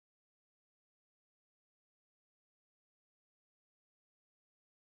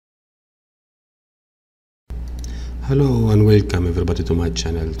Hello and welcome everybody to my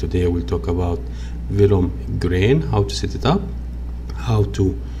channel. Today we'll talk about Vellum grain, how to set it up, how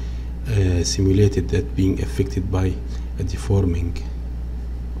to simulate it that being affected by a deforming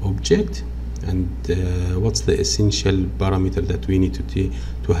object, and what's the essential parameter that we need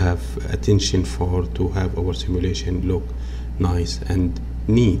to have attention for to have our simulation look nice and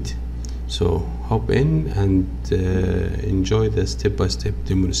neat. So hop in and enjoy the step-by-step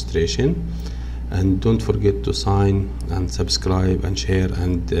demonstration. And don't forget to sign and subscribe and share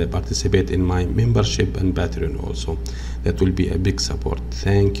and participate in my membership and Patreon also. That will be a big support.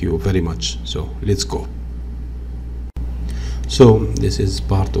 Thank you very much. So let's go. So this is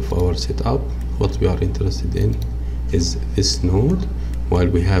part of our setup. What we are interested in is this node, while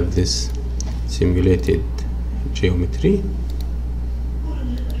we have this simulated geometry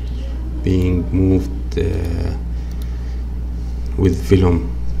being moved with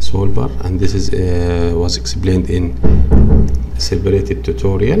Vellum solver, and this is was explained in a separated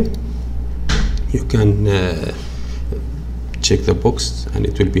tutorial. You can check the box and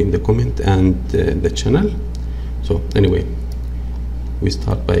it will be in the comment and the channel. So anyway, we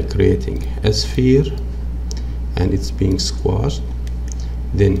start by creating a sphere and it's being squashed.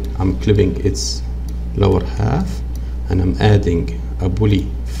 Then I'm clipping its lower half and I'm adding a poly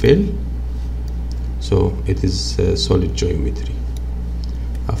fill, so it is solid geometry.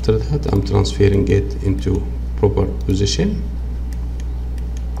 After that, I'm transferring it into proper position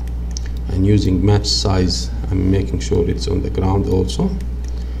and using match size, I'm making sure it's on the ground also.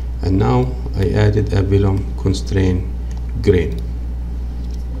 And now I added a Vellum constraint grain.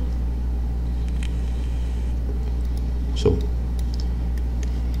 So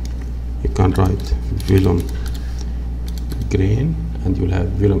you can write Vellum grain and you'll have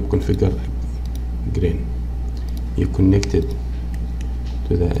Vellum configure grain. You connect it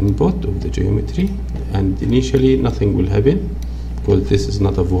to the input of the geometry, and initially nothing will happen because this is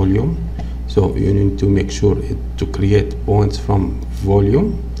not a volume, so you need to make sure to create points from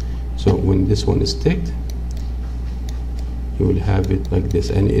volume. So when this one is ticked, you will have it like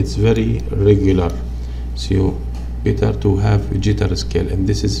this, and it's very regular, so better to have jitter scale, and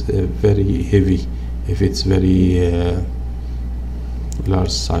this is very heavy if it's very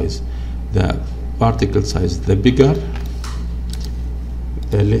large size. The particle size, the bigger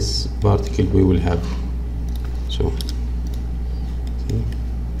the less particle we will have. So see,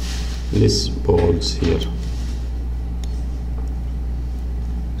 less balls here.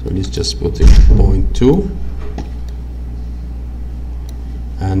 So let's just put it 0.2,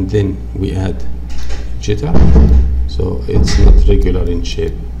 and then we add jitter, so it's not regular in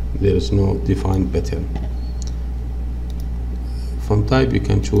shape. There is no defined pattern. Font type you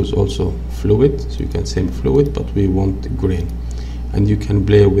can choose also fluid, so you can send fluid, but we want grain. And you can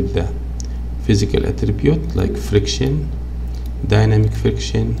play with the physical attribute like friction, dynamic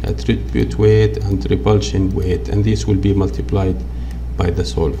friction, attribute weight, and repulsion weight, and this will be multiplied by the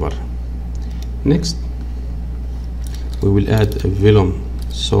solver. Next, we will add a Vellum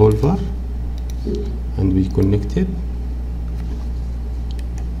solver and we connect it.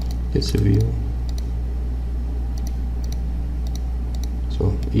 This view.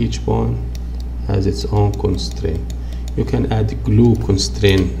 So each point has its own constraint. You can add glue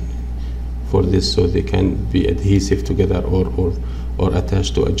constraint for this, so they can be adhesive together or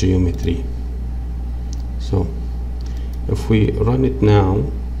attached to a geometry. So if we run it now,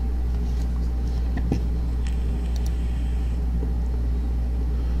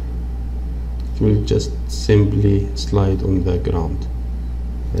 it will just simply slide on the ground,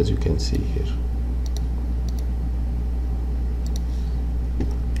 as you can see here.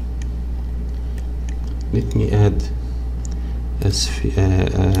 Let me add a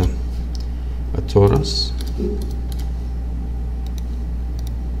torus,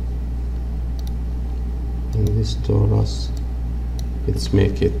 and this torus, let's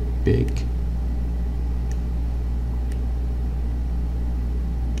make it big,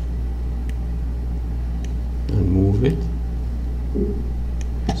 and move it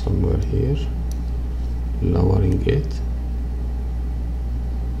somewhere here, lowering it,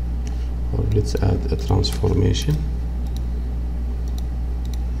 or let's add a transformation.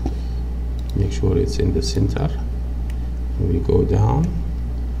 Make sure it's in the center, and we go down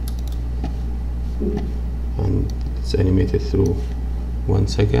and it's animated through 1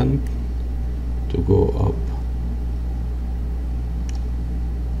 second to go up,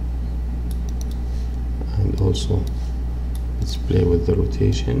 and also let's play with the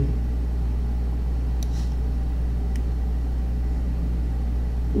rotation.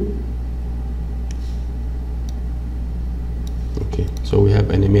 Okay, so we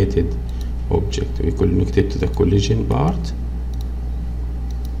have animated object. We connect it to the collision part.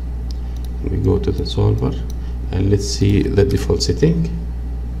 We go to the solver and let's see the default setting.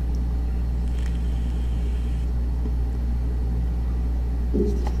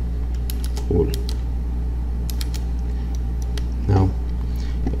 Cool. Now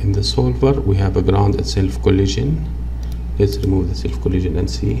in the solver we have a ground and self collision. Let's remove the self collision and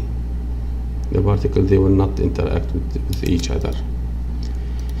see the particle. They will not interact with each other.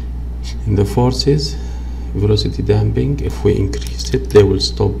 In the forces, velocity damping, if we increase it, they will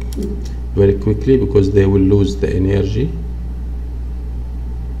stop very quickly because they will lose the energy.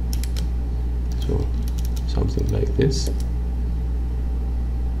 So something like this.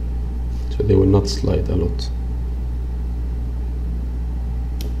 So they will not slide a lot.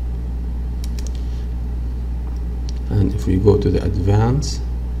 And if we go to the advanced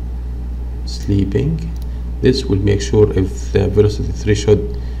sleeping, this will make sure if the velocity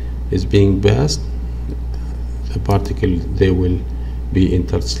threshold is being passed, the particle, they will be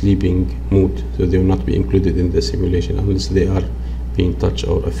in sleeping mode, so they will not be included in the simulation unless they are being touched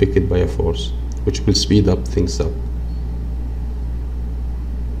or affected by a force, which will speed up things up.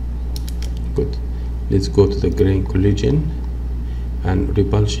 Good. Let's go to the grain collision and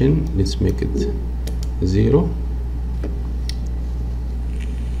repulsion. Let's make it 0.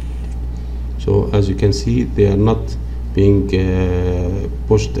 So as you can see, they are not being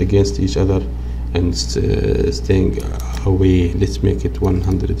pushed against each other and staying away. Let's make it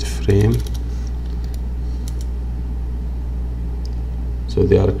 100 frame. So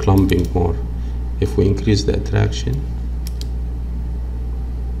they are clumping more. If we increase the attraction,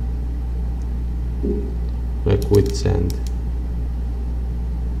 like with sand.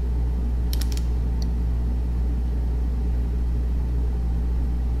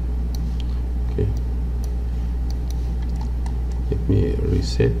 Okay. Let me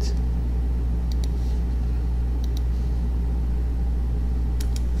reset.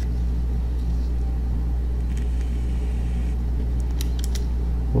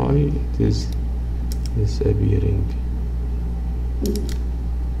 Why it is disappearing?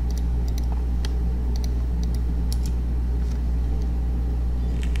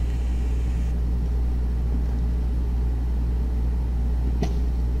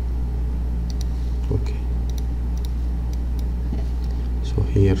 Okay. So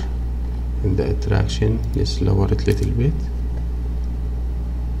here in the attraction, let's lower it a little bit.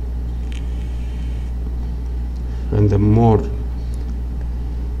 And the more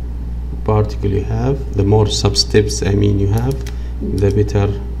particle you have, the more sub-steps you have, the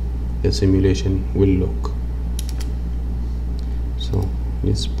better the simulation will look. So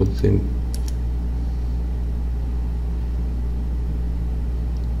let's put them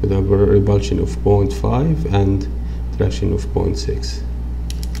with a repulsion of 0.5 and traction of 0.6.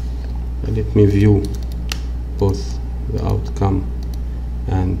 And let me view both the outcome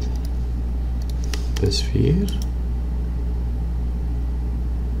and the sphere.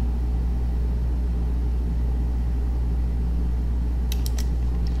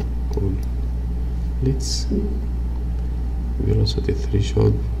 Let's velocity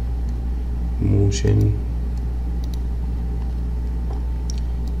threshold, motion,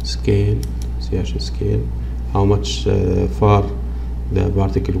 scale, CH scale, how much far the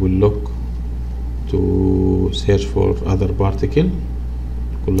particle will look to search for other particle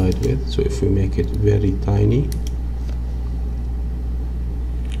to collide with. So if we make it very tiny,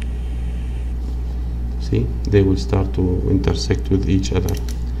 see, they will start to intersect with each other.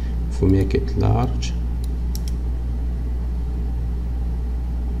 If we make it large,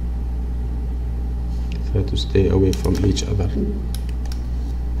 try to stay away from each other.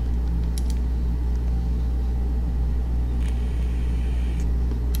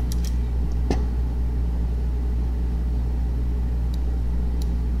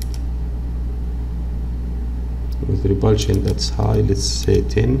 With repulsion that's high, let's say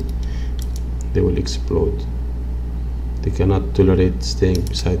 10, they will explode. They cannot tolerate staying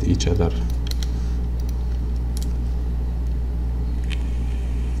beside each other.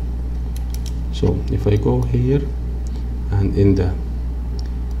 So if I go here and in the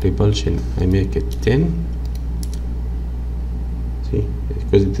repulsion I make it 10, see,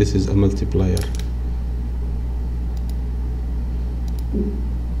 because this is a multiplier.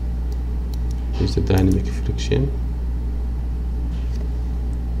 Here's the dynamic friction.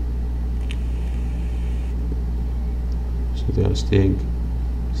 So they are staying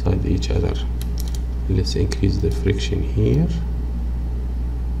beside each other. Let's increase the friction here.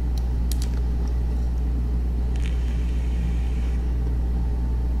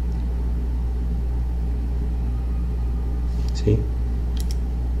 See?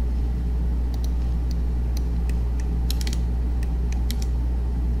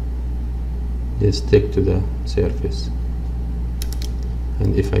 they stick to the surface.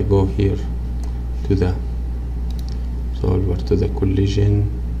 And if I go here to the solver, to the collision,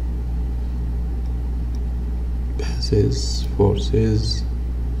 passes, forces,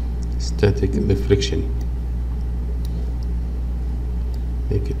 static, the friction,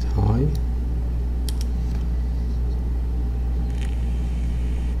 make it high,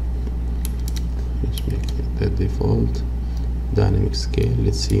 let's make it the default dynamic scale.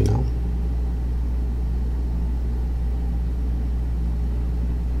 Let's see now.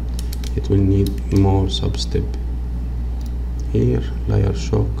 It will need more sub-step here. Layer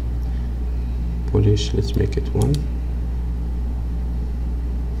shock, polish, let's make it 1.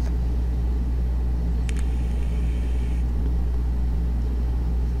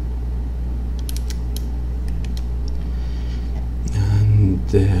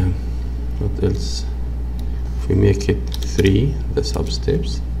 And what else? If we make it 3, the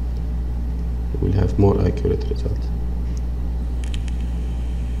sub-steps, we'll have more accurate result.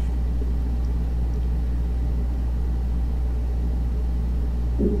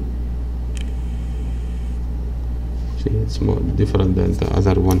 See, it's more different than the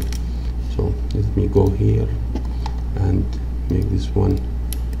other one. So let me go here and make this one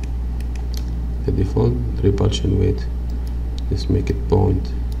the default repulsion weight. Let's make it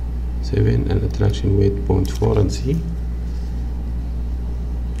 0.7 and attraction weight 0.4 and see.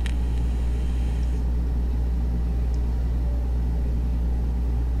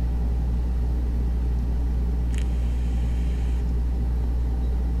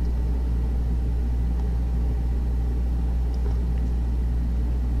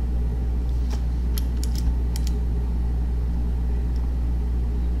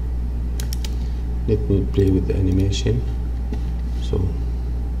 Let me play with the animation. So,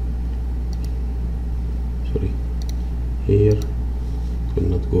 sorry, here it will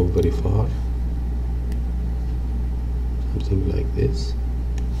not go very far, something like this,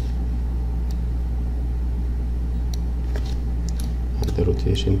 and the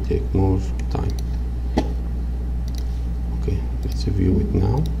rotation take more time. Okay, let's view it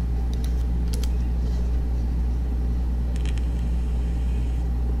now.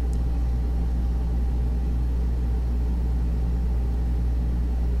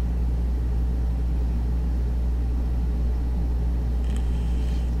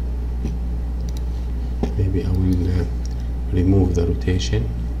 Maybe I will remove the rotation,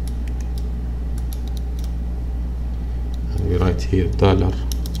 and we write here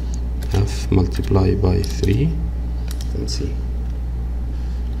 $f multiplied by 3 and see.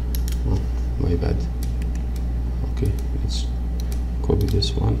 Oh, my bad. Okay, let's copy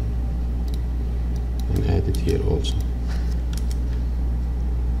this one and add it here also.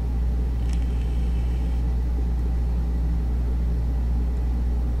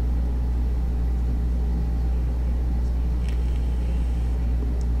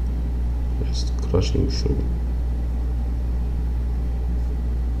 Crushing through.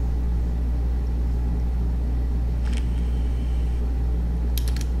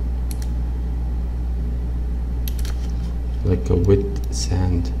 Like a wet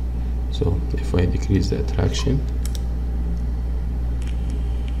sand. So if I decrease the attraction,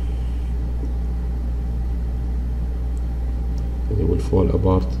 it will fall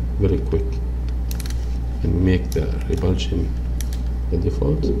apart very quick, and make the repulsion the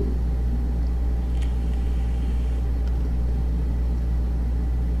default.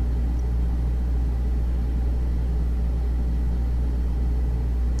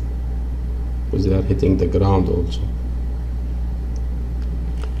 Because they are hitting the ground also.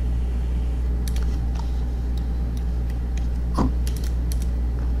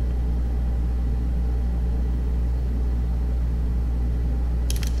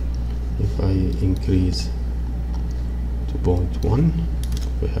 If I increase to 0.1,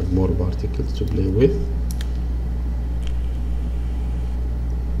 we have more particles to play with.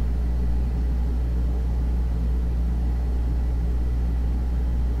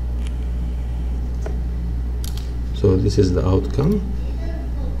 So this is the outcome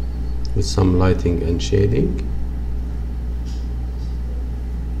with some lighting and shading.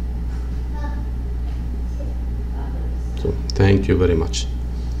 So thank you very much.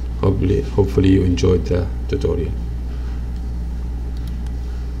 Hopefully you enjoyed the tutorial.